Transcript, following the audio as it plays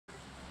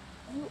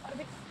You are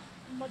the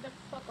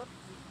motherfucker.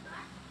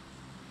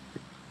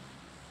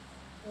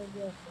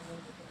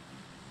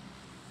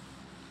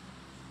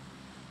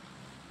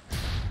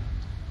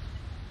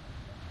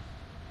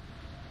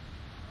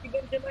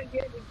 किधर चला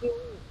गया देखो।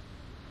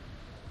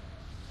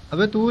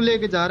 अबे तू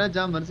लेके जा रहा है,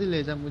 जहाँ मर्जी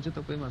ले जा, मुझे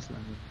तो कोई मसला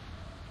नहीं।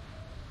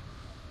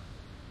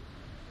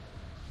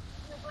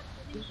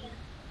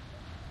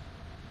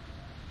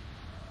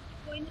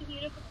 कोई नहीं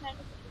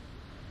 0%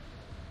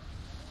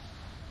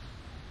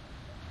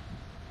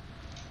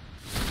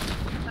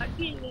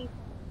 आगे नहीं।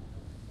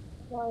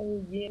 हाँ ये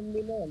गेम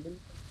भी ना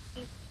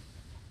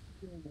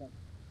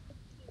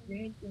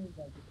यही क्यों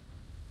जाती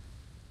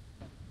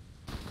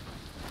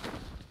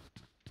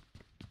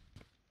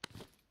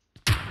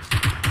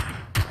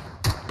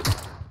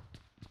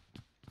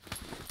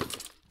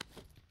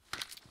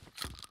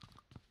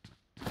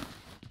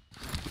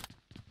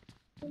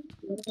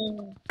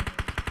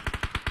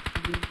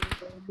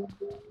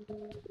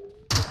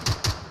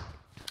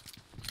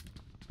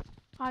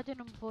आज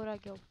नंबर 4 आ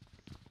गया।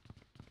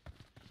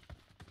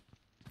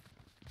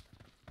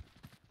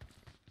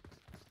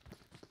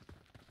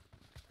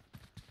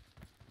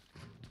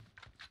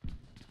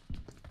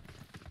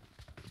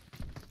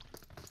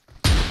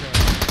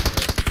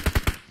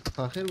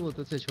 आखिर वो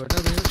तो से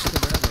छोटा भाई उससे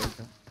बड़ा भाई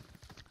था।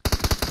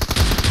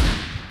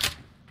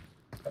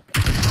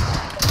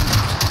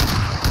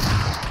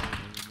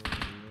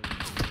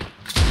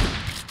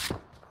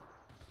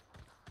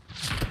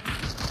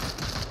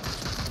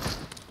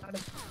 यार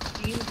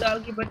 3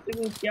 साल के बच्चे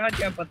को क्या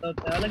क्या पता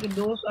होता है, हालांकि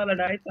 2 साल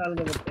 2.5 साल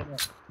के बच्चे को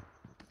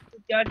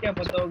क्या क्या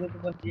पता होगा, तो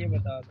बस ये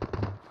बता दो।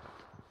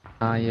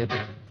 हाँ ये तो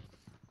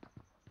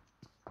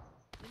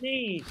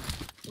नहीं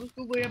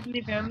उसको कोई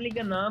अपनी फैमिली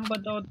का नाम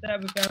पता होता है,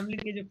 फैमिली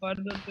के जो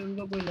फर्द होते हैं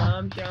उनका कोई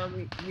नाम शाम,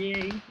 ये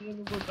इन चीजों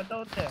को कोई पता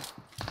होता है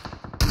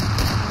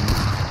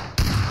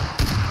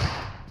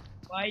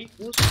भाई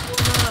उसको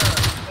ना।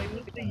 भाई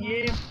उससे ये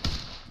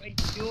भाई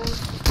जो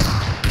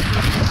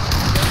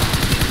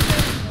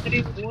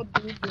बहुत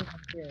दूर दे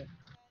सकते हैं।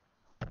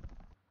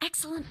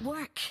 Excellent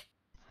work.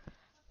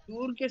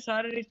 दूर के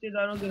सारे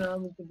रिश्तेदारों के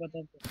नाम उसको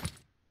पता था।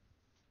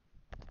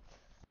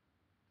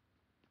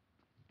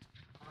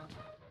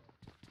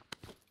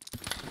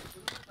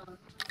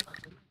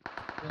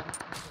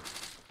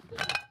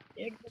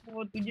 एक तो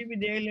वो तुझे भी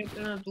देख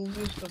लेता ना, तू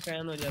भी उसका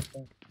फैन हो जाता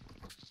है।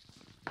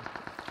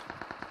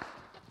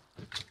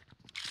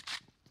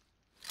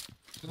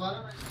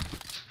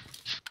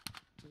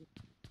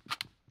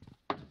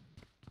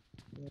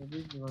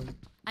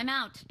 I'm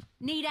out.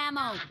 Need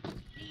ammo.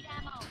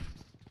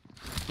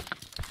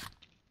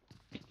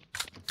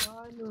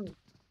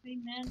 Hey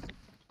man.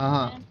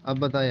 हाँ अब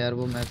बता यार,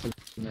 वो मैं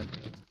चला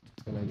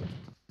गया।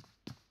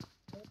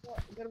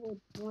 अगर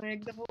वो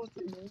एक दफा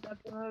उससे मिल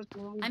जाता ना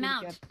तो भी I'm फिर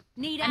out. क्या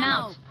Need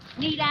ammo.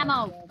 Need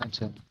ammo.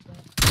 अच्छा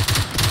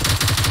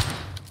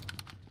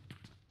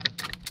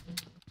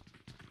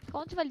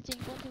कौन सी वाली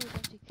चाहिए? कौन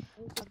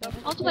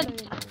सी वाली?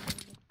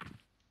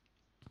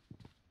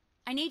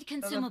 I need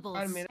consumables.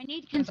 I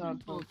need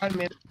consumables. यार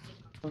मेरे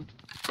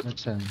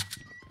अच्छा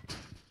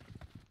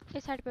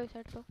इस साइड पे, इस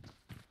साइड पे,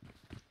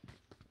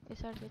 इस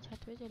साइड पे छत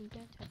पे चलते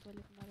हैं, छत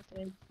वाले को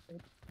मारते हैं।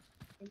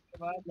 के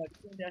बाद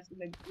लगती है जैसी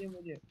लगती है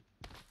मुझे।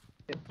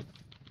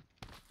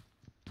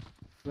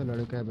 वो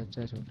लड़का है,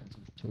 बच्चा है छोटा सा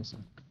 6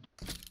 साल।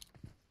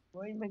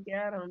 वही मैं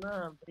कह रहा हूँ ना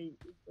भाई,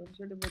 छोटे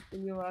छोटे बच्चों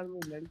की आवाज में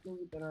लड़कियों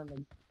की तरह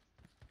लगती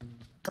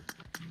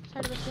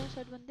साइड बंदे,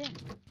 साइड बंदे,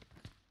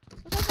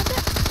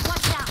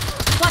 Watch out.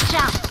 Watch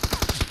out.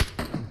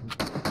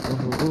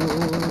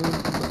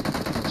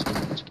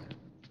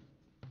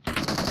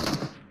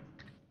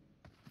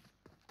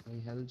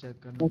 Health check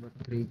कर नंबर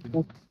 3 की।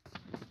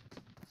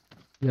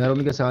 यार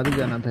उनके साथ ही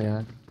जाना था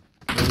यार।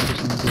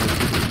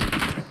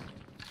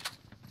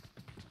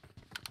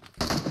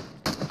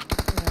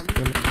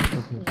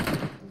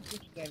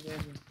 कुछ कर रहे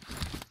थे।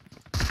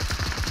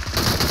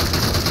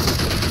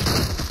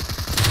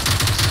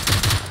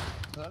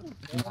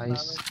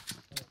 Nice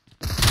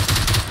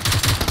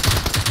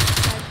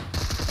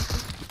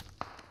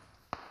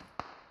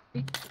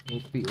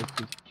OP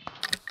OP.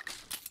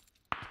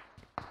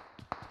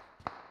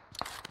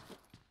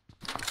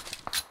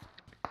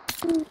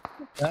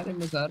 अरे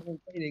मैं सार में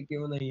कहीं देखे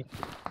हो नहीं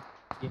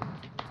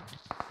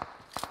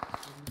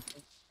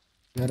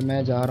यार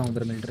मैं जा रहा हूँ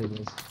उधर मिलिट्री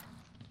बेस,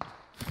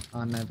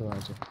 आना है तो आ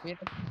जाओ।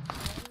 मेरा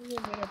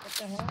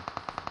पता है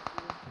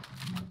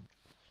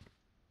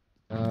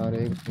यार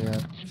एक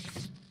यार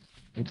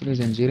इतनी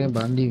जंजीरें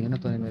बांधी हुई है ना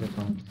तो मेरे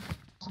पाँव।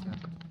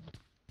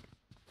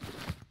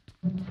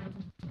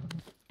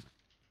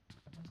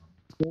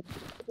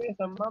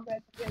 सम्मा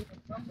बैठ के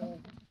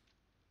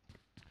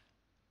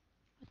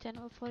अच्छा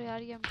नंबर 4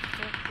 यार, ये हम के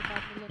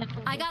बाद में लेना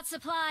तो I got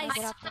supplies.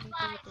 अगर आपको नहीं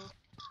चाहिए तो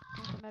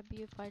मैं भी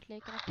ये फाइट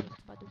लेकर ना फिर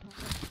उसके बाद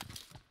उठाऊंगा,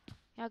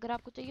 या अगर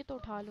आपको चाहिए तो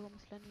उठा लो,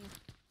 मसला नहीं है।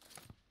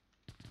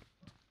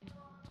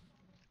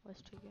 बस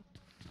ठीक है।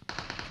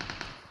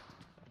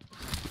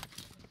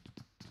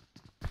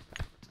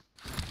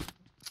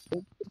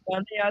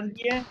 गाने याद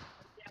किया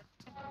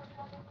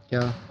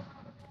क्या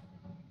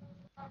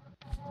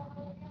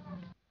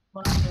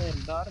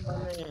दार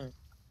माने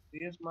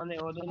देश माने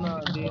ओदना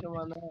देर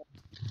माने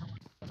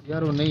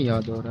यार वो नहीं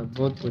याद हो रहा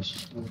बहुत कुछ।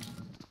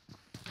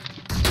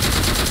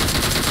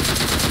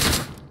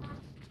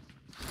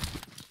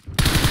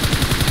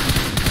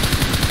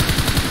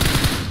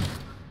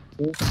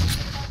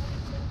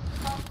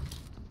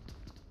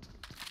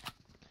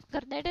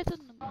 करने दे तुम।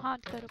 हाँ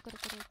करो करो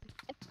करो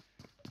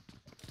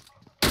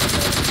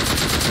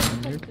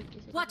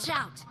Watch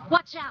out!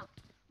 Watch out!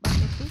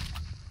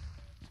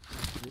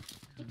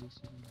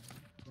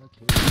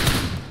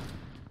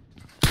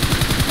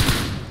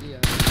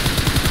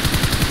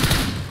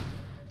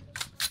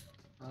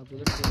 आप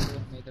उधर खेल रहे हो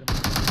मैं इधर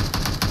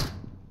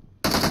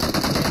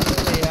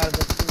यार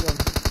बच्चों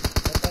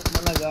पता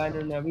मला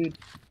गाने ने अभी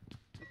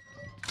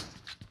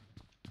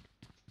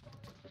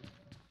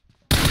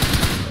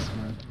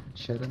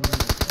शर्म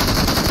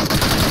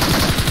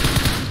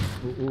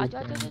आजा आजा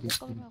आजा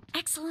कवर में।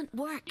 Excellent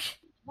work!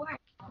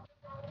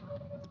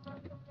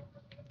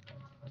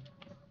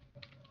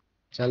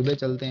 चल बे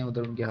चलते हैं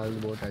उधर उनकी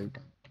हालत बहुत टाइट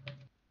है।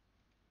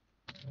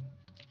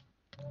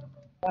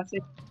 पासे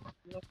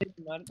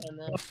मारता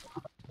ना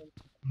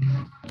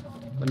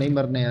वो नहीं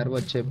मरने यार वो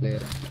अच्छे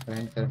प्लेयर हैं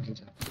रैंक कर नहीं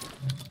चाहते।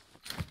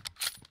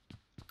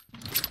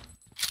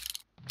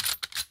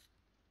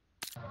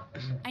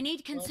 I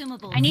need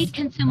consumables.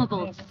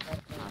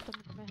 हाँ तो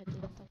मैं हेड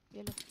देता हूँ।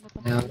 ये लो मैं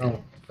मैं आ पता रहा हूँ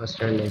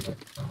फर्स्ट एड लेके।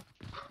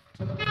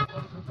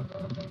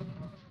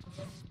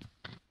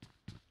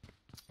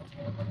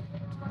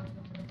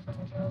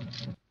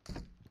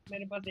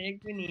 मेरे पास एक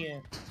भी नहीं है।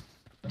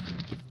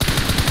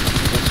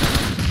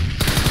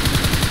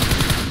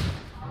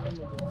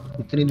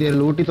 इतनी देर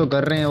लूट ही तो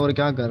कर रहे हैं और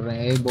क्या कर रहे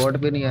हैं। एक बॉट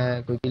भी नहीं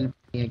आया कोई किल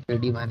नहीं है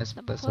केडी माइनस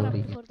प्लस हो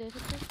रही है। फोर दे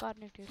सकते हो कार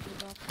नेट दे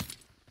आप।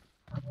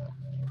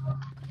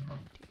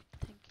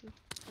 Thank you.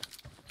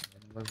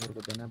 नंबर 4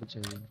 को देना भी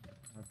चाहिए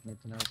आपने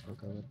इतना उसको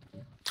कवर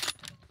किया।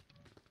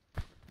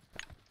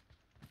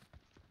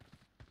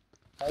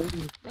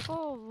 देखो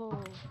वो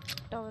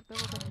टावर पे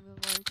वो बनी हुई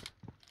वाइट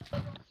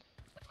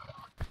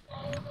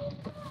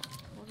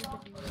वो भी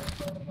बनी हुई है।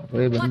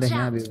 वही बंदे Watch हैं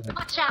out! अभी उधर।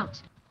 Watch out!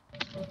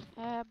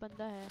 है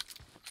बंदा है।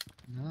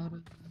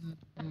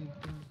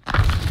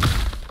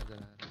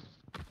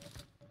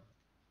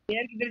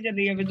 यार किधर चल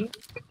रही है बिजू?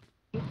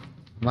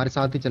 हमारे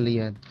साथ ही चली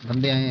है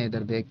बंदे आए हैं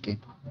इधर देख के।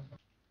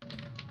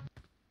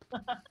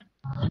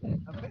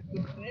 अबे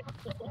कितने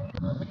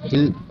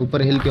हिल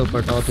ऊपर हिल के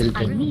ऊपर टॉप हिल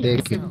पे देख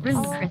के।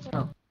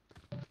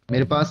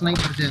 मेरे पास नहीं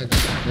पहुंच जाएगा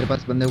मेरे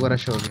पास बंदे को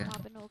रश हो गया। वहाँ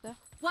पे नो गया।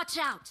 Watch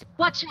out!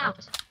 Watch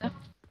out!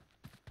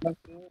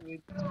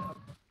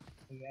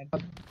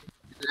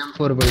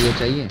 M4 बढ़िया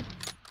चाहिए।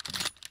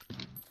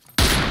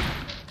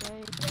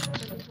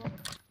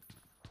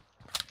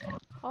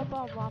 अब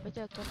आप वहाँ पे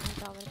चेक करना है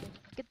टावर पे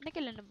कितने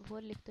किल है। नंबर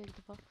 4 लिख दो एक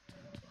दफा।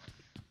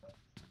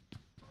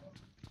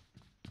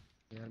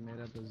 यार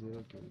मेरा तो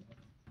 0 किल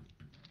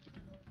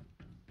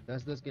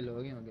 10 किल हो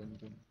गए होंगे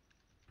इनके।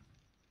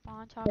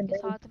 5 आपके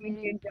साथ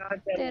मेरे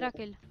 13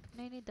 किल।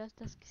 नहीं 10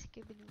 किसी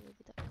के भी नहीं हुए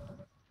अभी तक।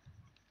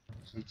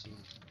 जी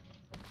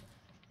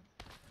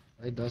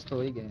भाई 10 तो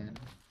हो ही गए हैं।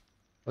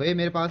 ओए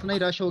मेरे पास नहीं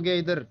रश हो गया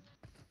इधर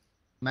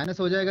माइनस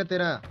हो जाएगा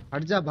तेरा।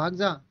 हट जा भाग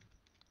जा।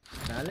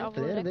 साले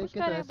प्लेयर देख के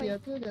तो ऐसे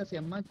आते हो जैसे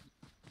अम्मा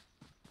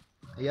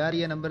की। यार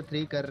ये नंबर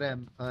 3 कर रहा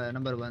है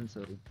नंबर 1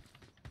 सॉरी।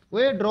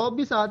 ओए ड्रॉप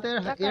भी साथ है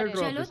एयर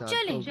ड्रॉप के साथ।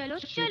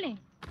 चले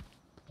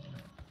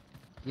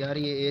यार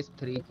ये एस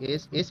 3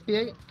 एस पे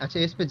है। अच्छा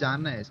एस पे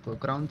जाना है इसको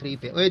क्राउन 3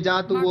 पे। ओए जा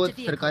तू वो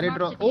सरकारी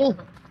ड्रॉप। ओह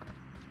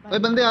ओए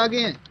बंदे आ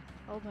गए हैं।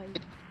 ओ भाई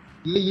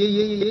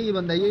ये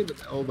बंदा ये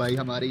ओ भाई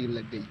हमारी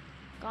लग गई।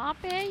 कहाँ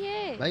पे है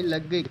ये भाई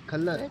लग गई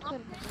खल्लर। वेट कर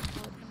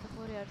नंबर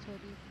 4 यार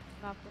सॉरी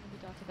मैं आपको नहीं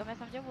बता सका। मैं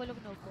समझा वो लोग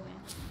नोक हुए हैं।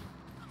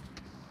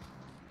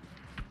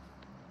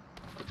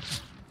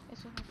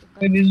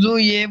 बिजू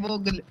ये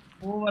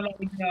वो वाला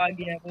इधर आ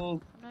गया वो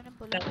उन्होंने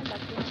बोला मैं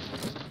लग गया।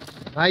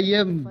 भाई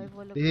ये भाई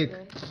वो लोग देख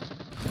गए।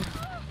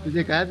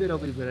 तुझे कहा तेरा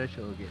ऊपर ब्रश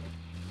हो गया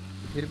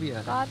फिर भी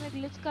यार। कार में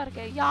ग्लिच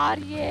करके यार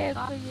ये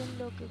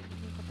लोग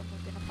नहीं खत्म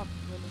होते ना पब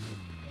बोले।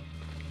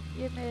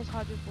 ये मेरे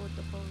साथ भी बहुत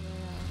दफा हुआ है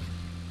यार।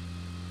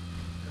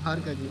 हर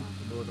का जी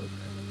लोड होता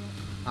है।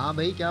 हाँ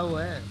भाई क्या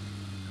हुआ है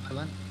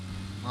अवन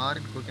मार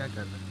इनको क्या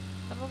कर रहा है।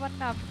 तब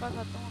मैं आपके पास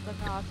आता हूँ अगर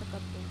मैं आ सकता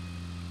हूँ।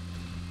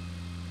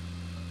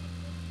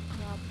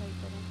 आप भाई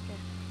करें क्या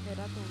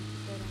मेरा तो उसी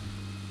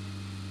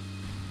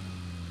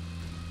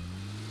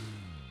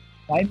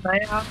भाई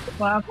मैं आपके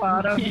पास आ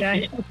रहा हूँ।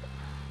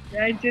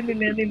 टेंशन नहीं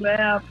लेनी मैं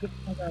आपके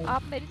पास आ रहा हूँ।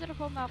 आप मेरी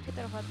तरफ हो मैं आपकी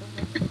तरफ आता हूँ।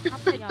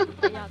 आप यहाँ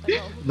तक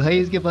आओ। भाई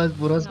इसके पास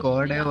पूरा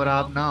स्क्वाड है और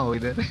आप ना हो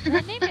इधर।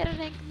 नहीं मेरा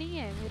रैंक नहीं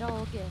है मेरा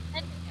हो गया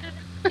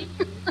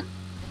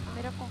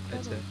मेरा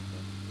कॉन्क्रेट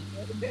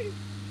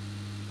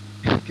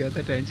क्या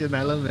था टेंशन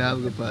ना लो मैं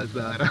आपके पास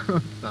आ रहा हूँ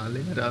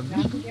साले आराम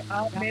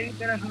आप मेरी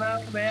तरफ ना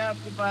मैं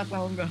आपके पास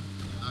आऊंगा।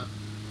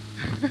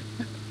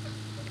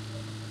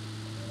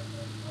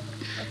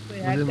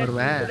 मुझे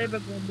मरवाया पे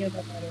कौन गया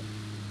था मारे।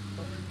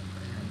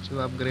 जो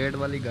अपग्रेड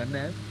वाली गन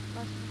है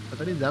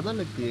पता नहीं ज्यादा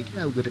लगती है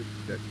क्या अपग्रेड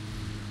गन।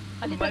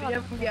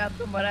 मरियम की आप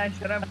तो मरा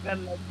शर्म कर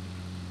लो।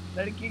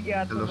 लड़की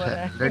क्या तो चलो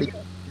मरा खैर,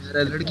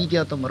 है। लड़की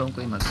क्या तो मरो,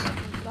 कोई मसला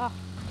नहीं। अल्लाह।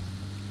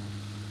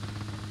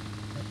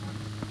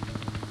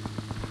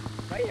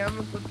 भाई हम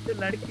खुद से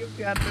लड़कियों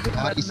के हाथ में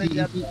यार मरने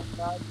जाते हैं।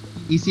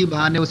 इसी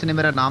बहाने उसने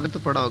मेरा नाम तो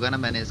पढ़ा होगा ना,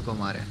 मैंने इसको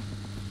मारा है।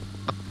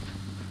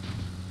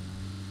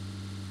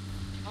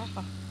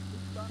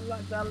 साला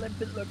साले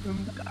पिल्लो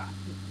ठुमका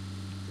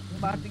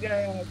बच गया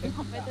हमें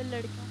ठुमका। तो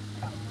लड़कियों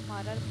ने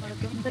मारा,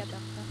 मर्दों में क्या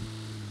दम था।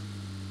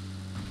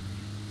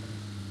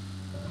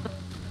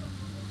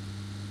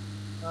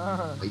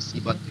 हाँ इसी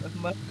बात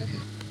मस्त। ये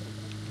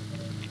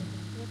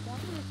कौन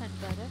मुझे सेंड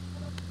कर रहा है?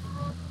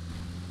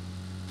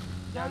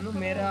 क्या जानू करो?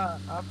 मेरा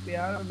आप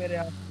प्यार हो मेरे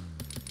हाथ,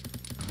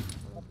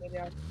 आप मेरे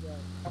हाथ प्यार।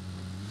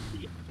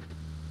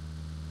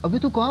 अभी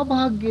तू कहाँ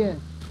भाग गया है?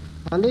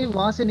 साले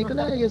वहां से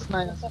निकला है ये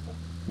स्नाया से। कहाँ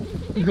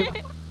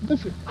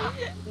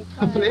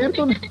है? फ्लेयर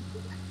तो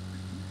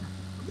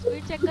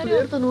स्पीड चेक करो।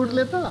 फ्लेयर तो लूट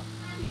लेता।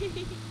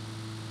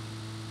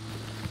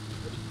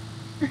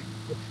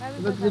 मैं भी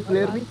बस बस ये आपके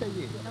फ्लेयर पास। नहीं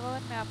चाहिए नंबर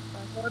 1 मैं आपके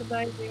पास। और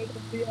नहीं ये तो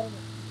दिया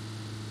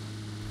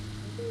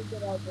मुझे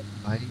इधर आओ तो।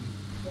 भाई।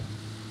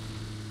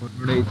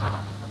 उन्होंने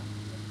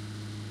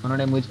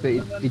उन्होंने मुझ पे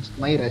नंबर 1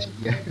 इतना ही रश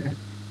किया।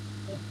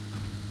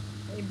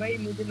 नहीं भाई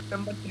मुझे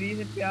नंबर 3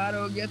 से प्यार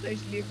हो गया था,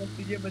 इसलिए मैं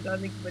तुझे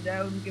बचाने की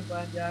बजाय उनके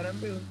पास जा रहा हूँ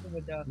भाई, उनको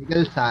बचा।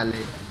 निकल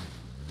साले।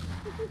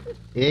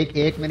 एक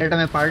एक मिनट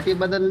में पार्टी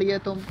बदल लिए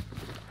तुम।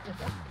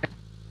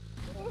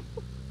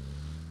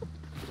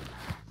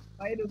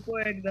 भाई रुको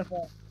एक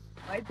दफा,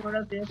 भाई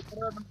थोड़ा सेव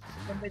करो ना,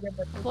 बंदे जब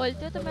बच्चे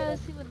बोलते हो तो मैं वगैरह।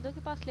 उसी बंदों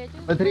के पास ले जाऊँ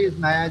इसको। बथरी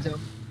स्नाया जाओ।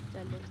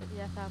 चलिए चलिए,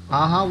 जैसा आपका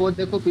हाँ हाँ, हुक्म। वो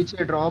देखो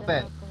पीछे ड्रॉप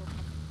है। जैसा आपका हुक्म।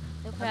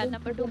 देखो यार अभी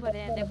नंबर 2 तुझे भरे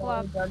हैं, पता देखो लगाओ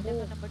आप। जानू।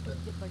 देखो नंबर 2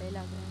 मुझे बड़े लग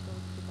रहे हैं तो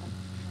उसके बाद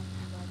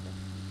अच्छी बात है।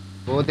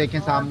 वो देखें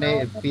और सामने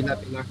और पीला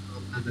बताओ। पीला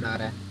ड्रॉप नजर आ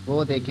रहा है, वो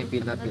देखें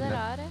पीला नजर पीला।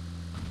 आ रहा है?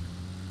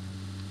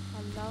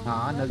 अल्लाह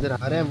हाँ अकबर। नजर आ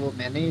रहा है, वो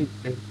मैंने ही।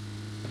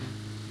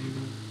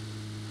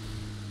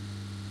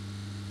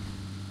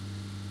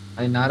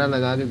 भाई नारा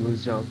लगा के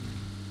घुस जाओ।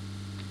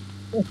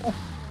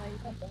 भाई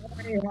नहीं।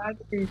 अरे यार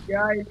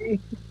क्या ही।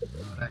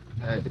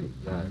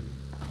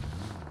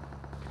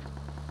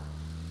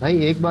 भाई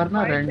एक बार ना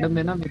भाई क्या रैंडम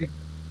में ना मेरे,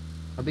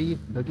 अबे ये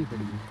बगी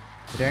खड़ी है।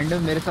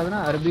 रैंडम मेरे साथ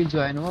ना अरबी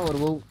ज्वाइन हुआ, और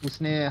वो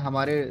उसने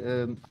हमारे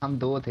हम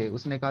दो थे,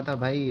 उसने कहा था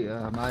भाई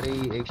हमारी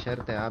एक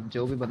शर्त है, आप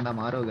जो भी बंदा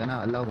मारोगे ना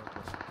अल्लाह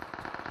अकबर।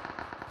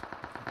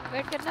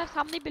 वेट करना,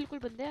 सामने बिल्कुल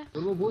बंदे हैं।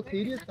 और वो बहुत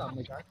सीरियस था,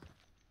 हमने कहा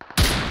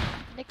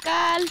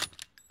निकाल।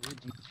 वो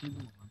जीती।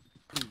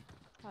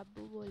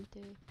 अब्बू बोलते।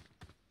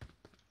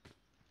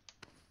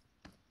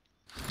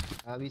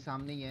 अभी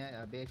सामने ही है।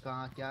 अबे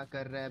कहाँ क्या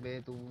कर रहा है बे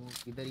तू?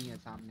 इधर ही है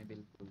सामने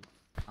बिल्कुल।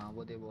 हाँ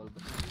वो दे वॉल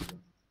पर।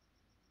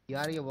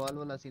 यार ये वॉल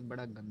वाला सीन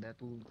बड़ा गंदा है,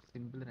 तू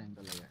सिंपल रैंक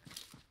लगा है।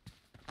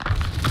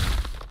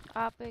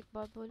 आप एक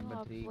बात बोलूं, नंबर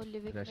आप 3 वो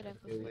लिविक में रश रैंक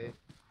करते हुए। करो।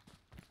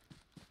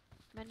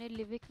 मैंने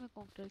लिविक में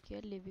काउंटर किया,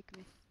 लिविक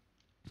में।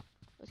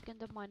 उसके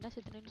अंदर माइनस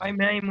इतने नहीं भाई होते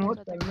मैं जितने प्लस इमोट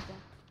होते कर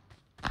हैं।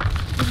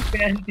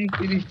 पहनती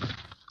फिरी।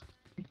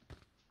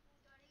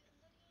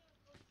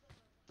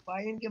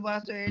 भाई इनके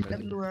पास तो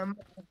AWM।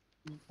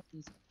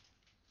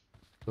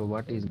 तो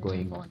what is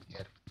going on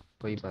here?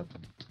 कोई बात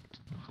नहीं,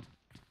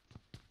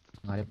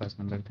 हमारे पास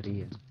नंबर 3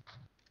 है।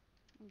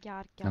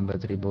 यार क्या नंबर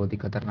बात 3 है। बहुत ही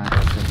खतरनाक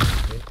है।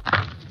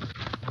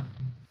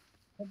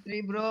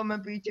 3 ब्रो मैं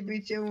पीछे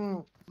पीछे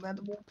हूँ। मैं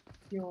तो बहुत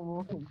पीछे हूँ,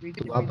 वो तू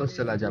पीछे वापस पीछे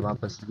चला जा, है।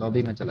 वापस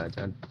लॉबी में चला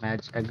जा,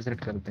 मैच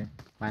एग्जिट करते हैं,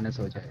 माइनस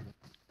हो जाएगा।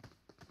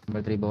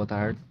 नंबर 3 बहुत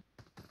हार्ड,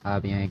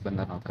 आप यहाँ एक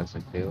बंदा नॉक कर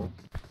सकते हो।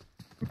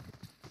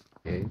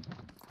 ओके,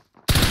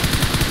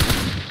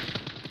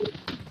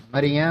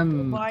 मरियम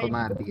ओ को भाई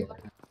मार दिया।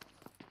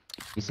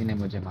 किसी ने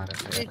मुझे मारा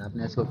था अरे यार,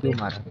 आपने इसको क्यों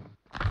मारा?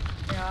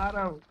 मैं आ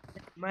रहा हूँ,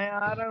 मैं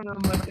आ रहा हूँ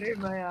नंबर 3,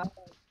 मैं आ रहा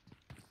हूँ।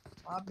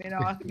 आप मेरा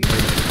आखिरी बंदा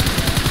बन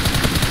जाओ।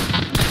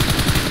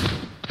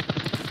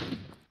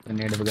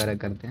 नेट वगैरह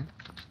करते हैं।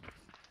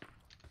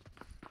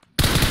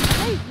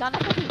 नहीं लाना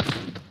था भी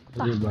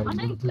कुत्ता। अरे भाई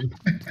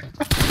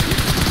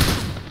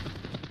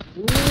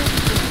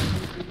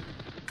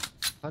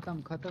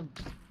खत्म खत्म,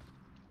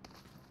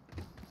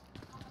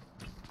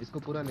 इसको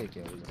पूरा लेके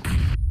आओ इधर।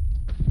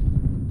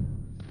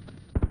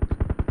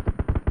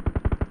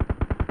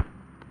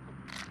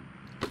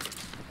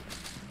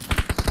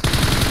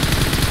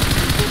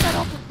 इसी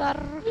तरह उधर।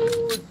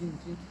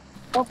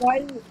 ओ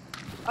भाई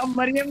अब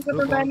मरियम को तो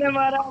रुको मैंने रुको,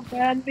 मारा,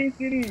 पहनती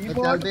सीढ़ी चल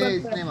इमोट बे करता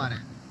इसने है। मारे।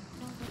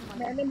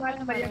 उन्होंने मारा मैंने मारा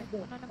उन्होंने मारा मरियम को,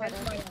 उन्होंने मैंने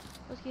मारा।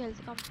 मारा। उसकी हेल्थ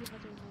कम थी ना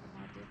तो उन्होंने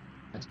मार दिया।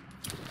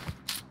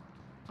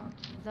 हाँ,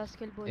 10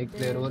 किल एक बोलते।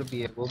 प्लेयर और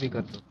भी है, वो भी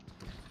कर दो।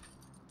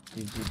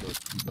 जी जी दो।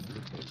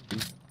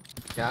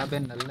 क्या बे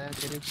नल्ला है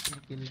तेरे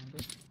किल लेंगे?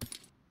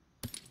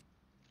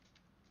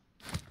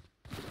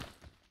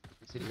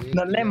 सिर्फ एक किल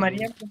नल्ले है वो भी।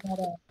 मरियम को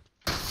मारा।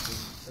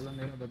 चलो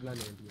मेरा बदला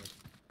ले लिया।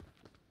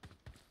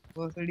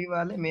 भोसड़ी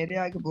वाले मेरे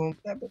आगे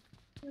भोंकता है।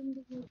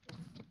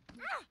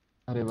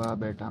 अरे वाह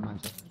बेटा,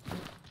 मजा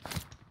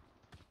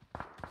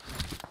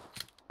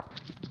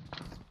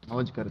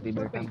मौज कर दी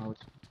बेटा, मौज।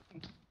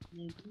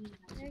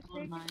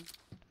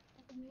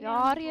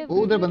 यार ये वो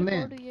उधर वीडियो बंदे हैं।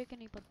 रिकॉर्ड हुई है कि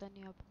नहीं पता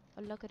नहीं, अब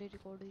अल्लाह करे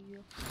रिकॉर्ड हुई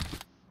है।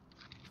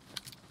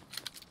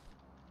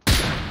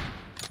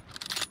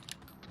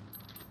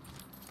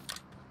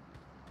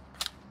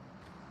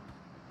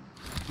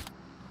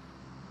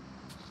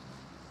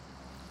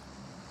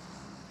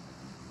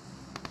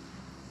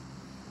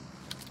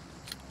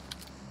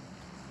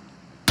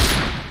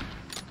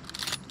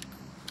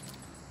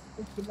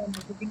 उसके बाद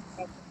मुझे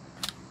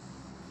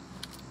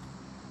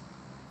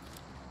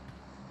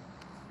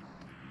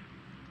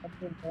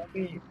अपने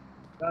भाभी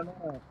गाना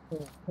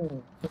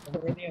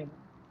मेरे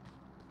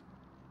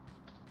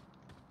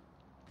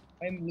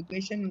भाई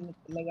लोकेशन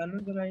लगाना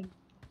जरा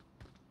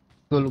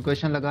तो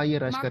लोकेशन लगा, ये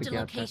रश Marked a करके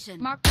आता है।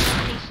 location. Marked a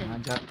location. हाँ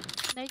जा।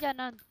 नहीं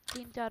जाना,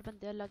 3-4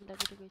 बंदे अलग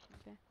अलग लोकेशन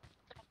पे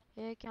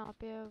एक यहाँ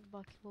पे है,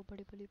 बाकी वो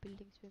बड़ी बड़ी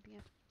बिल्डिंग्स पे भी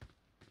हैं।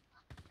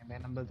 मैं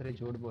नंबर 3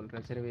 झूठ बोल रहा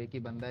है, सिर्फ एक ही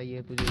बंदा है,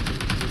 ये तुझे आ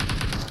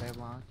रहा है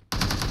वहाँ।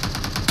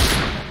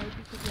 भाई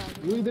पीछे भी आ वो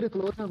गए, इधर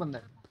क्लोज में बंदा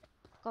है।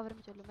 कवर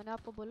में चलो, मैंने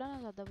आपको बोला ना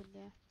ज्यादा बंदे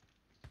हैं।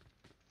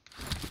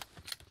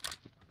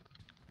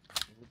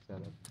 बहुत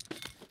ज्यादा।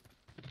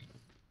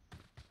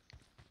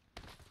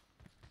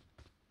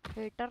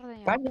 हेटर हैं भाई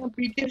यहाँ यहाँ पर।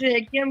 पीछे से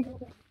एक गेम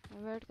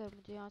वेट कर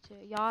मुझे यहाँ से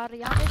यार,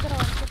 यहाँ पे इधर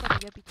आने पड़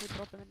गया, पीछे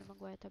ड्रॉप मैंने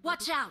मंगवाया था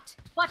Watch अभी। out!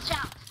 Watch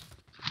out!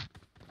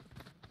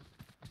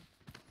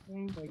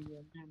 नहीं भैया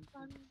हम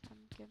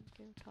के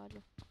उठा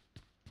लो।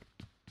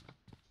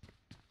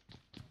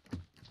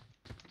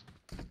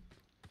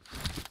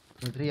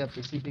 मिलिट्री आप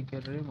पीसी पे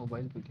खेल रहे हो,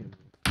 मोबाइल पे खेल रहे हो?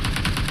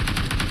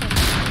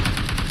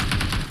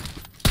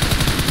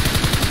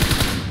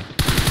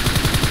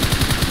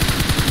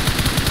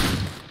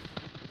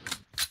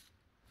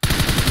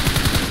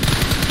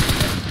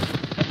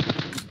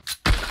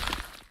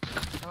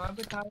 वहाँ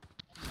पे था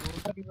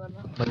गोल्डी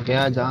वाला बन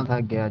गया जहाँ था,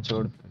 गया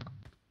छोड़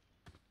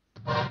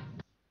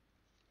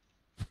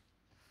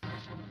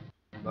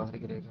बाहर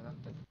गिरेगा।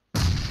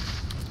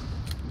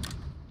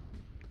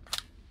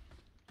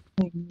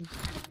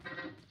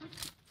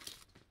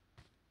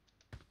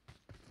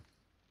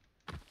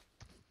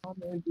 हाँ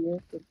मैं दिया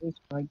तो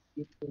स्पाइक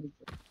की थोड़ी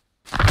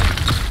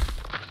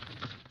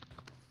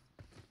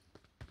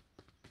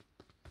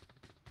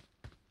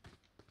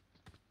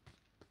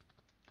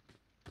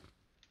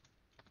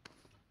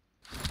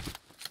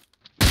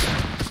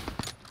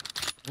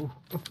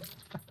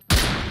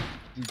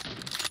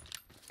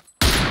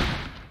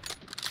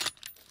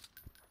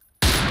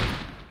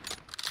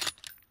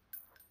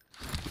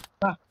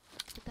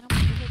कितना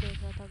मुझे से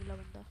देख रहा था अगला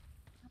बंदा,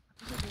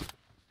 मुझे देख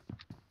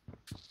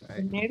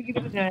नेट की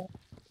तरफ जाए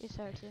इस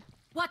साइड से।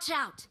 Watch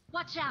out!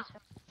 Watch out!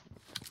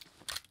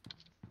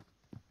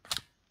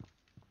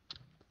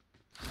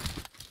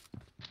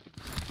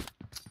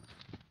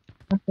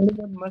 थोड़ी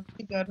बहुत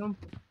मस्ती कर रहा हूँ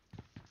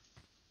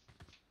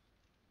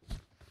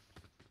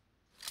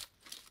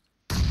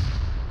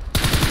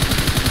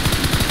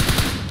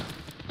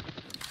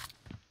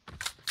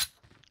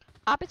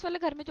आप इस वाले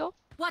घर में जाओ।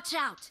 Watch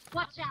out!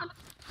 Watch out!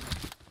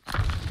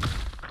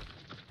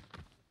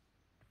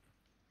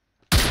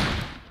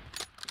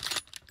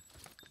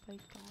 भाई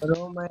कहाँ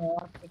रो मैं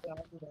आपके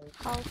साथ ही रहूँ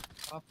आओ।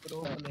 आप प्रो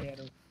प्लेयर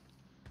हो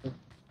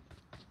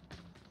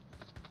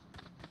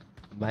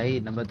भाई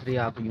नंबर 3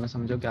 आप यूँ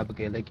समझो कि आप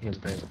अकेले खेल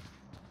रहे हो।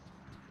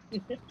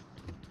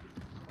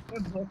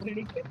 मैं बहुत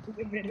रेडी करती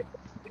है मेरे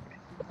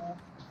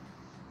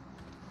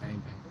नहीं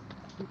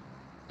भाई,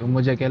 तुम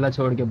मुझे अकेला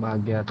छोड़ के भाग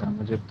गया था,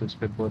 मुझे तुझ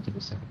पे बहुत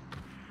गुस्सा है।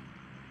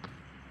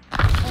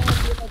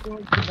 मेरा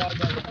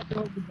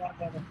दोस्त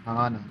भागा था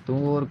हाँ ना, तू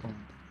और कौन?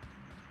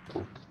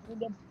 मैं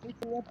जब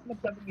शुरुआत में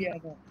तब गया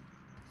था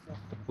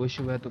तो खुश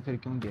हुआ तो फिर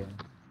क्यों गया?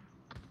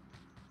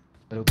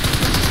 रुक।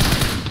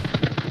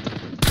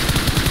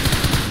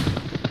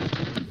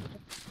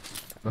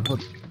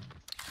 बहुत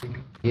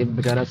ये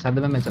बेचारा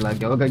सदमे में चला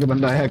गया होगा कि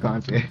बंदा आया कहाँ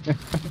से। इनका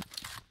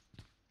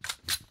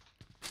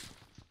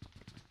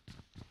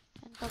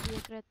भी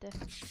एक रहता है,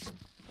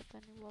 पता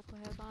नहीं वो अब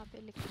है कहाँ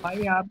पे, लेकिन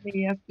भाई आपने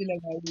EFP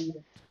लगाई हुई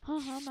है हाँ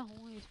हाँ मैं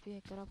हूँ इस पे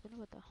हैकर, आपको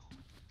नहीं पता,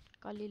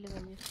 कल ही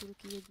लगाई है, शुरू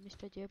की है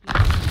मिस्टर जेब।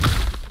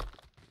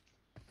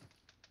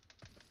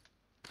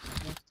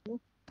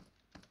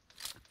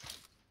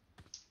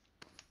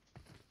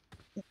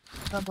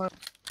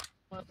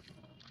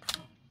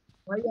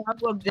 भाई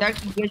आपको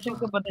एग्जैक्ट लोकेशन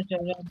को पता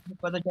चल रहा है,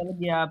 पता चल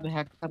गया आप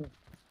हैकर हो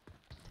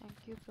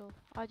थैंक यू ब्रो,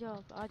 आ जाओ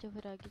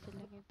फिर आगे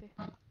चलेंगे पे।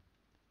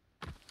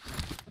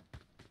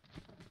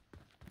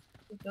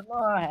 तो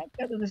चलो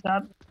हैकर के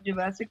साथ मुझे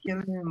वैसे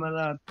खेलने में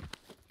मजा आता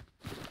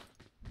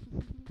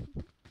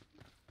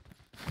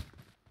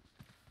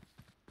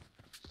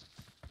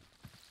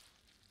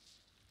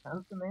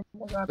है तो नहीं भाई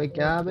लगाते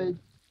क्या भाई,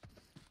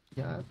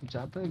 क्या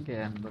चाहता है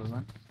क्या नंबर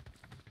 1?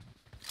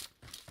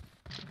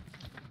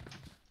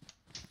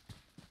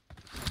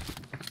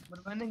 पर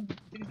मैंने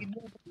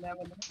कितने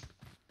लेवल है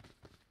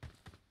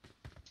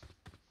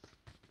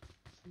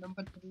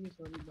नंबर 3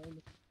 सॉरी भाई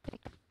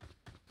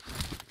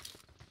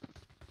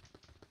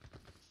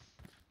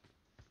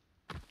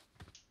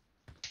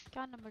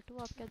क्या नंबर 2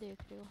 आप क्या देख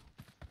रहे हो,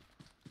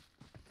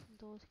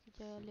 दोस्त की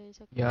जगह ले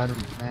सकते यार हो।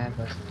 मैं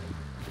बस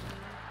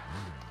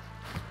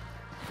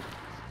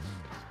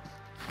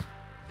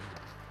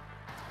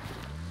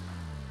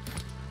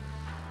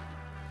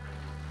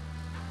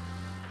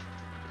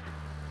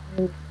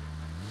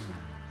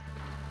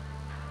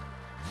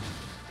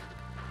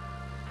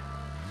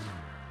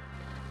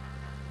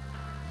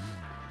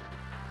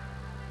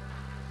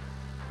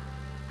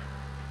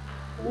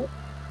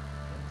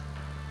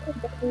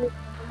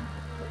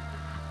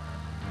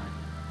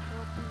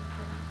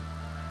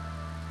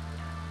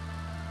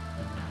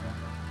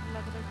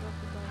लग रहा है ड्रॉप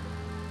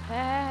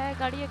की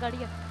गाड़ी है गाड़ी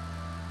है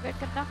वेट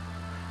करना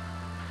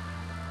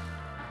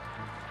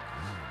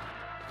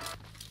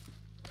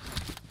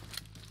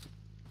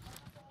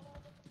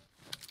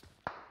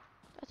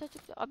अच्छा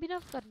चुप अभी ना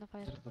करना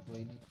फायर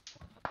कोई नहीं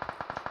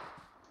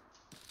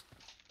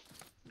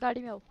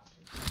गाड़ी में आओ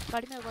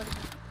गाड़ी में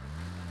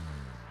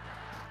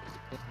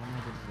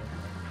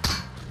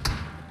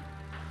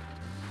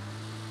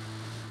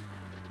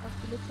अब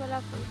ग्लिच वाला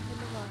फोन में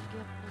लगा के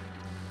अपने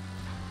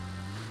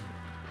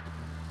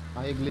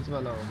हाँ ये ग्लिच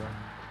वाला होगा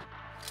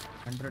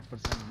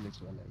 100%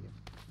 ग्लिच वाला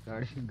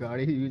है ये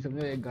गाड़ी भी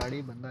समझो एक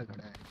गाड़ी बंदा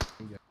खड़ा है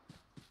ठीक है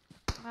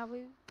मैं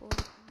वही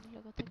बोलने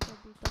लगा था कि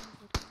अभी तो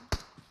नहीं करना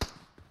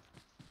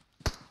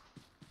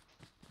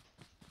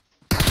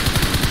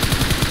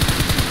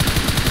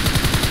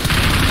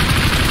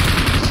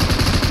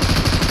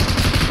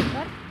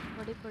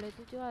बड़े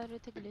थे जो आ रहे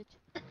थे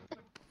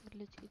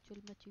ग्लिच की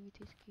चुल मची हुई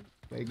थी इसकी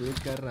भाई ग्लिच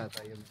कर रहा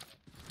था ये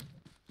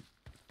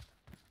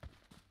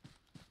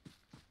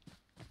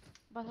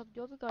बस अब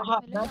जो भी गाड़ी हाँ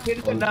मिले ना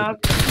फिर तो ना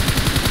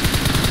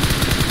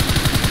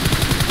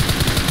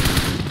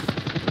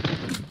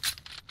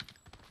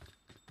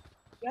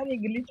यार ये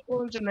ग्लिच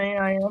कौन से नए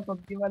आए हैं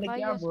पबजी वाले भाई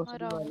क्या इसमें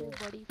भोसड़ी वाले राहु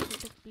बड़ी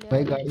फिट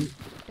भाई प्लेयर गाड़ी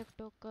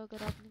टिकटॉक का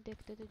अगर आप नहीं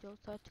देखते तो जाओ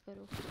सर्च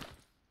करो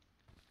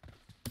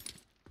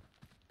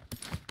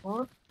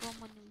और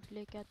कॉमन न्यूज़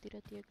लेके आती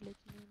रहती है ग्लिच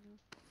न्यू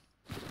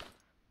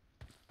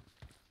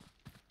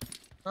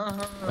हाँ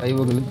भाई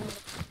वो ग्लिच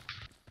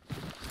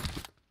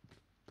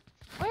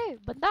ओए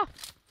बंदा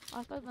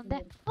आसपास बंदा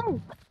है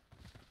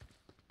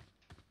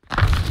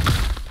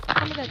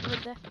चल गया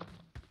बंदा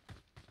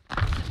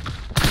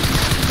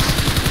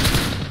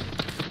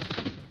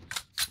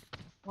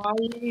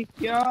भाई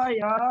क्या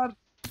यार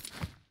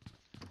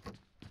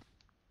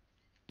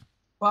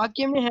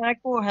वाकई में हैक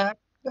हो हैक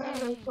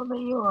तो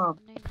नहीं हो आप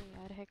नहीं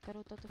यार हैकर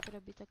होता तो फिर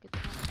अभी तक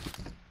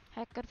इतना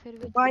हैकर फिर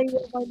भी भाई इतना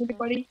वो भाई मुझे होता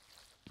पड़ी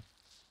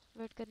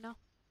वेट करना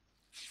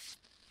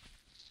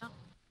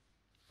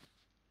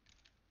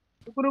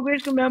रुको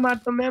इसको मैं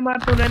मारता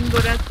हूँ रन दो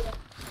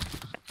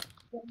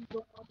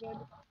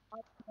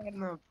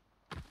मारना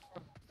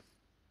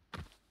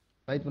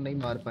भाई तू नहीं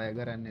मार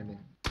पाएगा रहने दे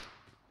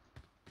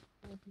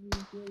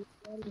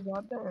ये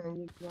बात है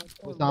ये क्या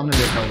वो है सामने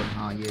बैठा हुआ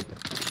हाँ ये तो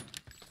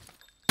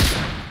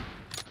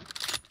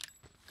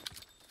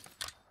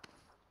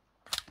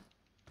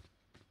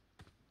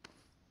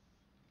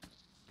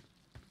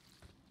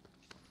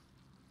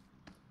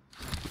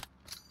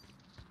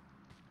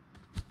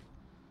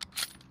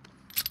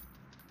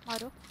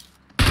मारो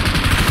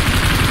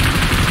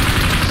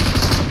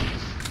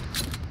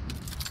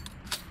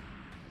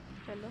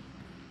चलो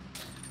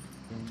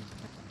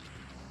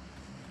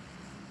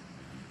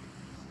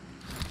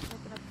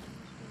लेकिन अब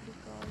इसको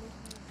निकालो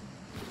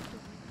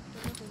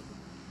चलो कोई नहीं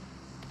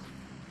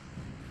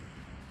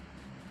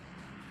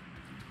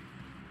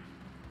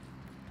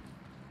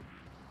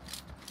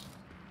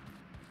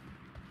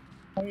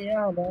भाई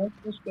यार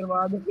कुछ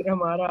करवा दो फिर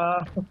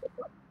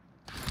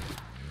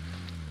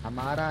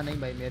हमारा नहीं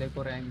भाई मेरे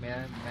को रैंक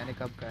मैंने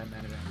कब कहा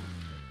मैंने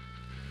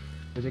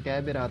रैंक मुझे कह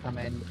भी रहा था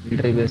मैं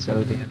मिलिट्री बेस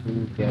चलती है तू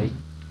क्या ही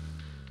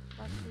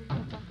बस फूल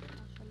पता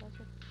माशाल्लाह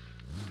से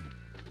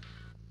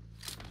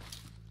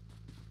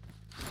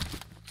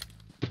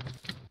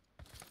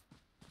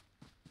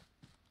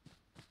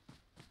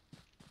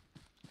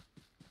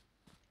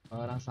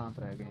और सांप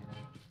रह गए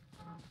हैं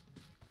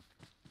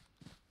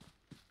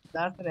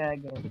 10 रह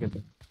गए ठीक है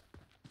तो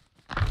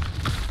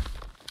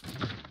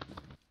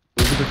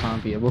तो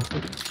सांप ही है वो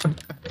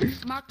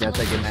Mark the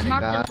जैसा कि मैंने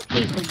Mark कहा the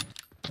location.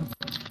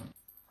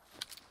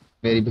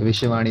 मेरी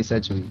भविष्यवाणी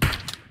सच हुई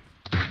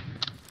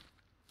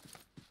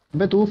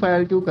बे तू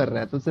फायर क्यों कर रहा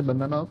है तुझसे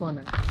बंदा ना कौन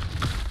है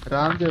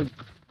आराम से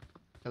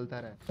चलता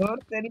रहे और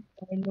तेरी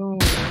हेलो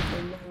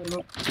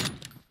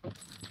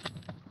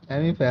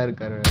एमी फायर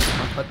कर रहा है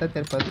अब पता है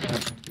तेरे पास क्या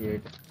है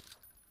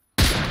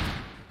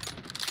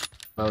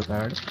बहुत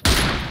हार्ड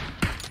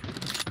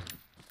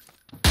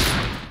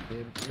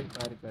फिर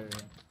फायर कर रहे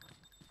हैं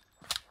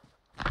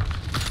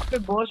पे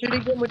भोसड़ी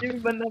के मुझे भी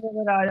बंदा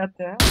नजर आ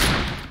जाता है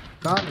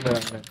कहाँ नजर आ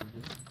रहा है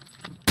तुझे?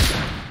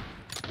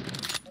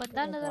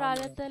 बंदा नजर आ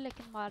रहा था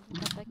लेकिन मार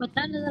नहीं पाता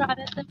बंदा नजर आ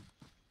रहा था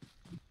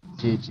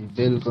जी जी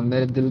बिल्कुल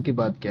मेरे दिल की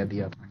बात कह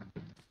दी आपने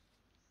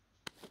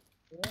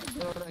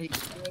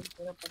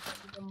तेरा पता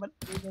नहीं नंबर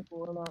 3 में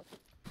कौन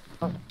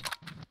है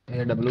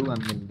ये डब्लू वन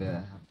मिल गया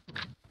है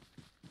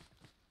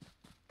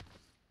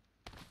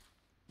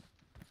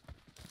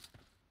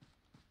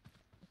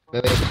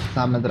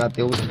सामने नजर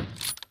आते हो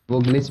वो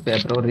ग्लिच पे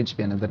है प्रो रिच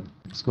पे नजर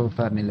इसको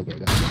फायर नहीं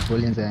लगेगा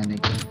गोलियां से नहीं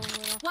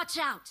वो Watch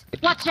out!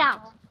 Watch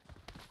out!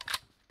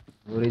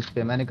 वो रिच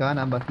पे मैंने कहा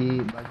ना बाकी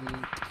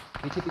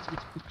पीछे पीछे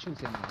पिच्छू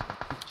से नहीं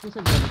पिच्छू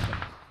से डर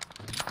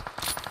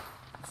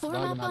Form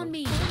Dog up bana on lo.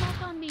 me! Form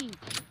up on me!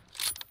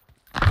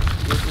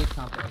 एक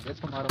सांप है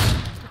इसको मारो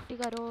छुट्टी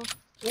करो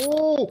ओ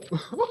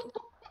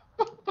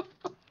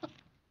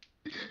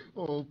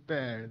ओ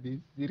पैर दी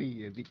सिरी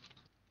है दी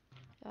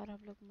यार हम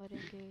लोग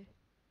मरेंगे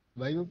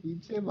भाई वो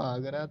पीछे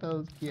भाग रहा था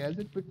उसकी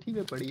ऐसे पिट्ठी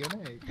पे पड़ी है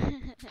ना एक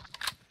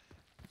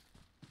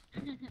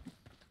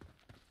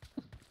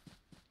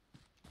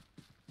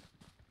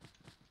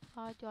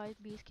आज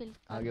 20 किल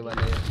आगे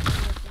वाले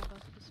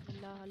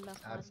बिस्मिल्लाह अल्लाह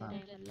चार सांप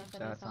अल्लाह करे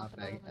चार सांप सांप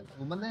ना रह मिल गए।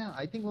 वो बंदा है,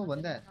 आई थिंक वो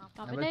बंदा है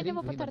अबे नंबर नहीं 3 नहीं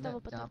वो वही पत्थर बंदा था वो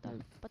है जहाँ पत्थर था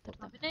आपने पत्थर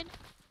था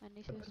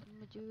मैंने से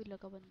मुझे भी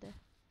लगा बंदा है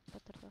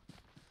पत्थर था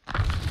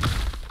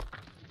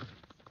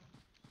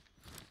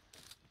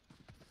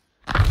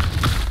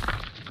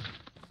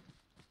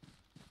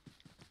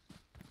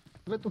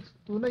अबे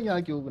तूने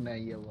यहाँ क्यों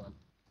बनाई है वो?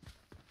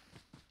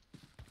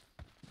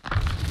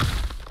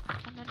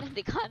 उन्होंने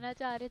दिखाना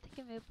चाह रहे थे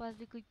कि मेरे पास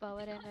भी कोई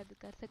पावर है मैं भी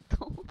कर सकता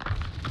हूँ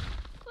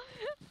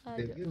आ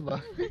देखिए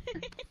वाह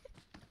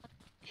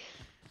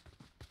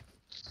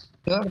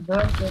जाओ घर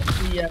घर कर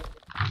दिया।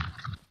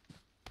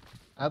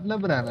 अब ना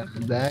बनाना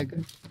बैग।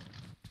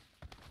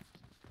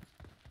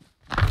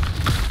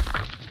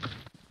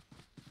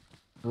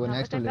 वो यहाँ पे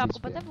नेक्स्ट कहीं पे विलेज आपको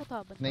पे पता है। है वो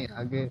था बंदा नहीं था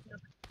आगे।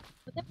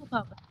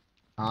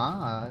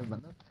 हाँ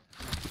बंदा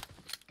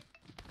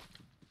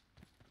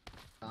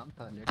काम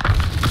था लेट।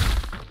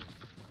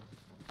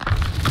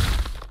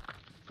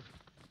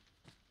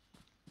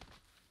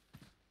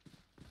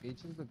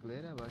 पीछे तो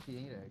क्लियर है बाकी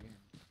यहीं रह गए।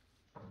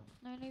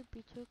 नहीं नहीं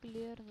पीछे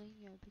क्लियर नहीं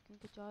है अभी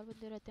क्योंकि 4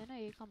 बंदे रहते हैं ना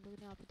एक हम लोग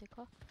ने यहाँ पे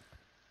देखा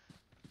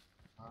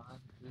हाँ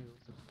ये हो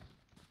सकता है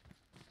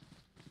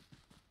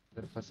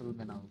अगर फसल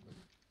में ना हो कोई।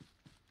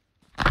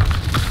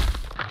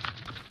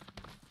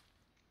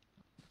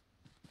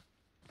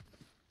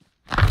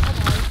 ओ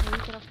भाई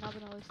मेरी तरफ ना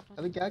बनाओ इस तरह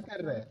अबे नहीं क्या कर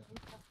रहा है?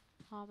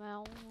 हाँ मैं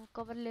आऊँ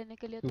कवर लेने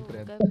के लिए तो चुप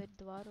रह। गए मेरी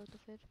दीवार हो तो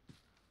फिर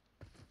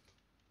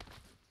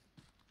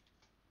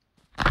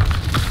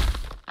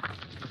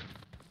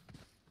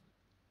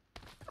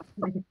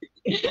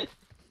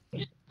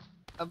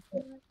अब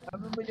अब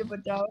मुझे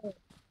बचाओ। अब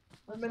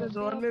बस मैंने अभी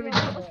जोर में अभी भी अभी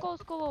डाला है।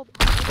 उसको वो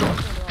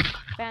तोड़ो आप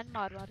पैन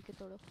मार मार के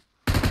तोड़ो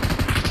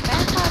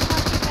पैन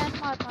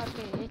मार मार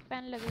के एक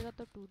पैन लगेगा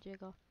तो टूट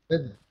जाएगा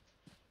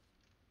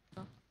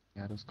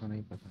यार उसको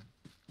नहीं पता।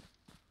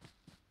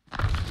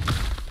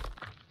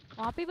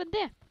 वहाँ पे ही बंदे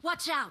हैं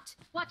Watch out!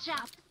 Watch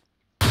out!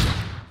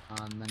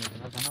 हाँ मैंने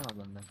कहा था ना वहाँ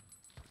बंदा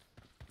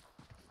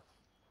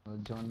और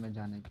जोन में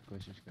जाने की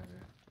कोशिश कर रहा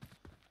है।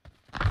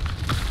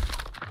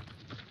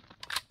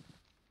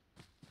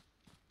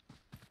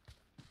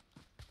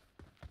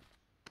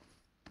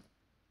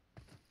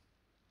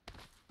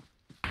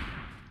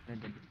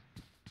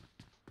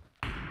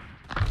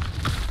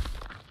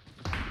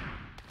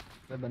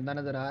 तो बंदा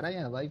नजर आ रहा है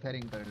या हवाई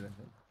फायरिंग कर रहा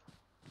है?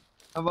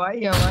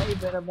 हवाई हवाई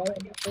मेरा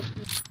भाई।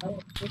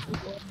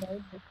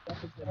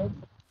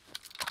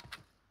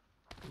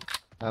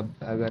 अब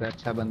अगर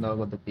अच्छा बंदा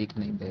होगा तो पीक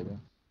नहीं देगा।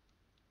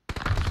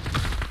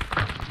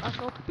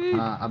 अशोपी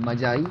हाँ अब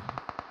मजा आई।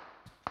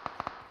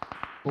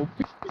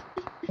 OP.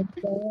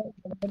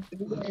 Number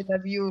 3 I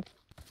love you.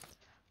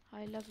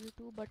 I love you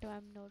to but I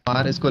am मार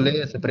नॉट इसको ले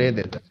spray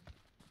they they.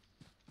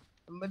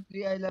 Number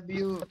 3 I love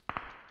you.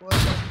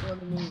 Call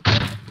मी।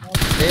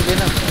 दे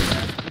देना।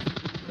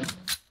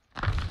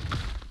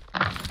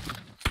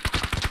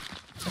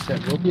 अच्छा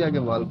वो भी आगे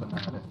वॉल बना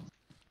रहा है।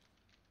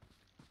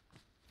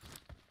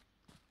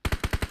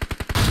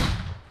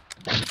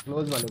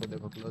 क्लोज वाले को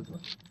देखो क्लोज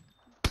वाले।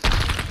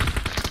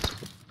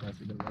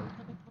 ऐसे इधर wall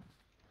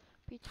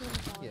पीछे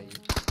लगा किया रहे ये।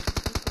 हैं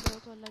एक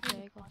रोज वाला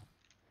जाएगा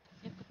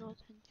एक रोज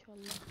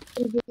इंशाल्लाह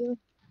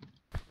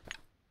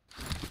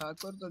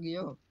ठाकुर तो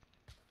गियो।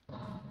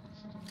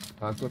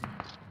 ठाकुर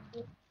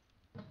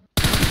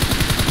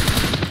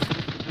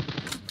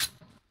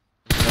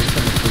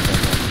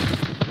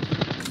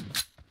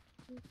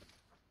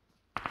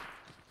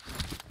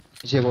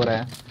नीचे हो रहा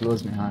है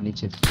क्लोज में। हाँ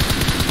नीचे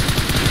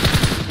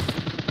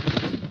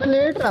मैं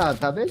लेट रहा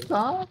था बे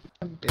सांप।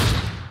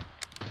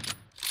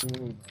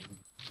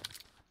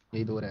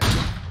 यही दो रहा है।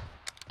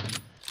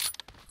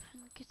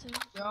 इनकी सही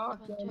क्या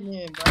बन जाए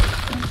कहने भाई।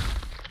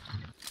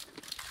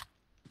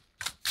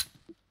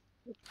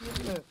 किल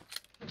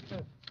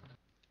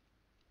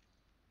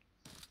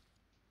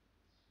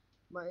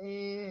भाई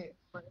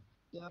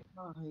क्या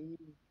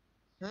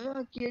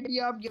है केडी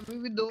आपकी अभी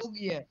भी 2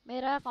 की है।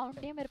 मेरा अकाउंट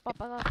नहीं है मेरे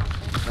पापा का अकाउंट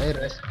है भाई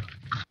रश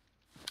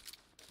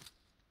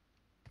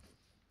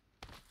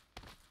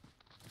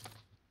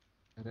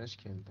रश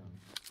खेलता हूँ।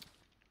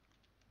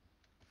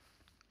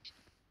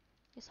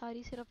 ये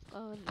सारी सिर्फ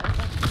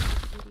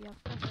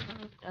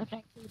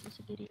रैंक की वजह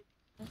से गिरी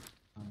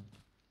हाँ।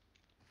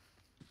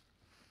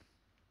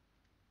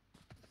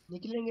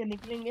 निकलेंगे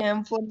निकलेंगे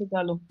M4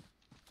 निकालो।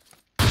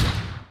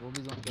 वो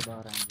भी जोन के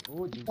बाहर आएंगे।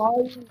 ओ जी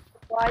भाई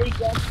भाई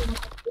कैसे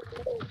मारते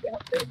हो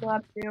कैसे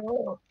मारते हो।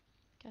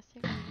 कैसे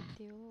कर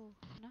लेते हो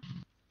है ना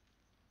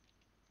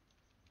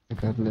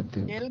कर लेते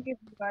हो। खेल किस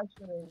डिवाइस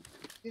पे है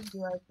किस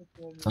डिवाइस पे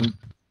खेल रहे हम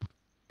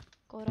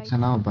कोराई अच्छा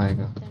ना हो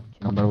पाएगा।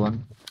 नंबर 1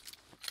 हो।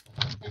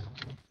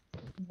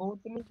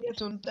 भूतनी के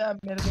सुनता है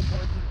मेरे को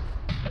बहुत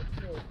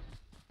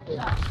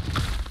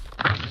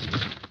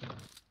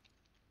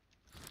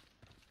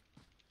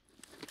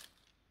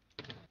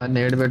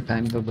नेट वेट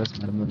टाइम तो बस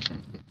मर मर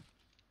जाएंगे।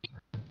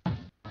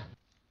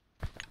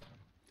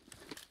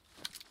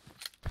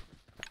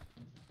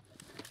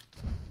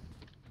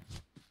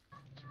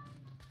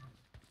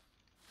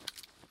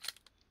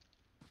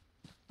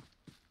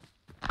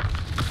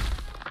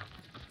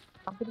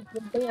 आखिरी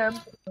खेलते हैं हम।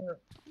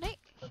 नहीं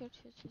शिट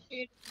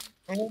शिट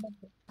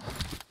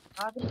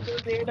आखिरी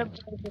खेलते हैं हम।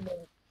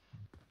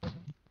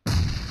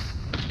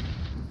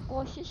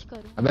 कोशिश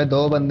करूँ। अबे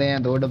 2 बंदे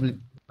हैं, 2 डब्ल्यू।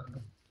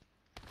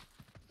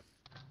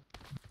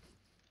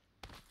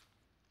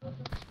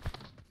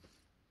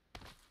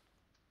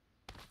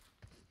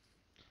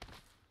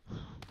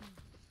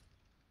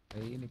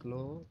 भाई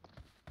निकलो।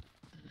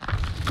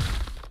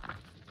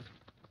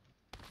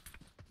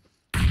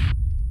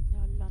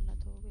 यार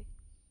लानत हो गई।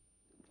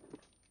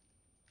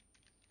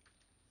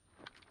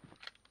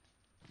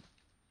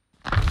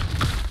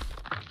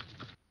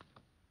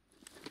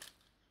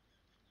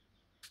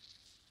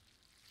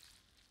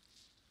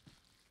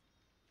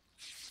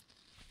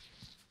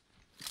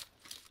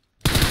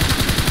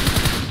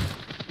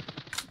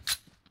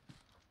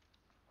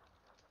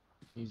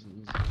 Easy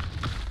easy.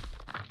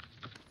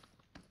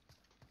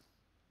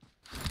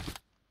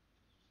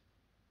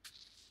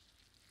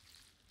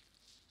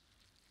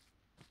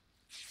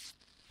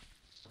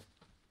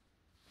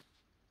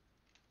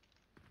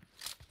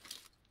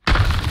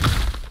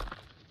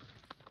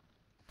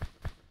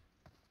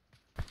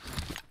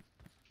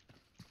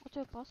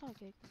 अच्छा पास आ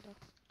गया एक बंदा।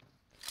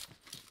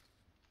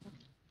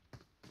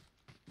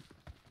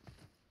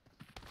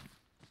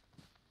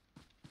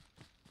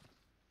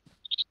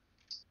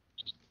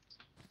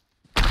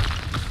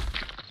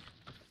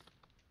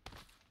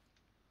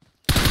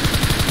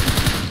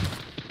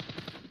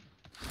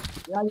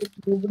 यार ये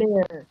डूबने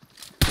हैं।